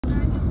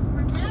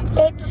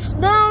It's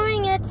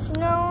snowing, it's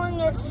snowing,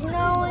 it's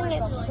snowing,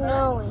 it's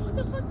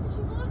snowing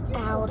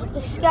out of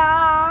the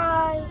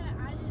sky.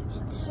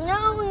 It's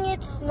snowing,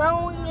 it's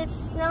snowing, it's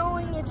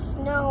snowing, it's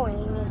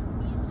snowing.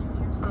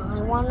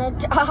 I wanna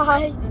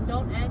die.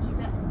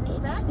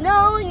 It's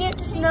snowing,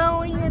 it's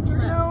snowing, it's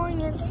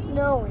snowing, it's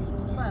snowing.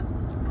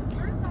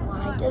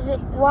 Why does it,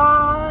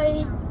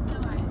 why?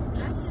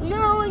 It's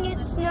snowing,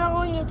 it's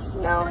snowing, it's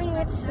snowing,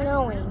 it's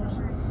snowing.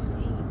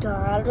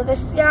 Out of the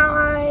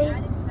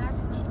sky.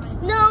 It's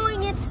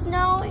snowing, it's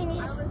snowing,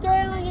 it's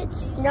snowing,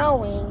 it's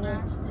snowing.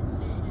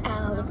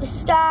 Out of the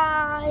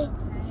sky.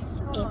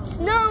 It's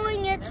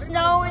snowing, it's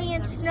snowing,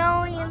 it's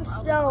snowing, it's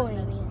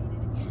snowing.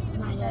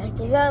 My life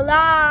is a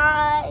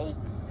lie.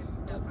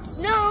 It's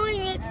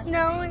snowing, it's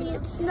snowing,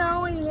 it's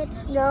snowing,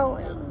 it's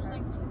snowing.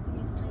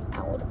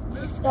 Out of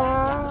the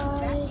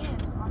sky.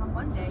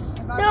 It's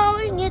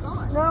snowing, it's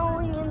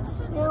snowing,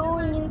 it's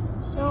snowing, it's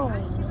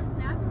snowing.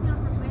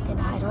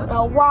 And I don't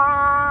know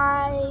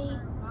why.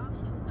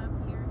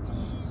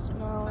 It's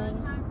snowing,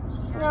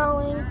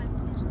 snowing.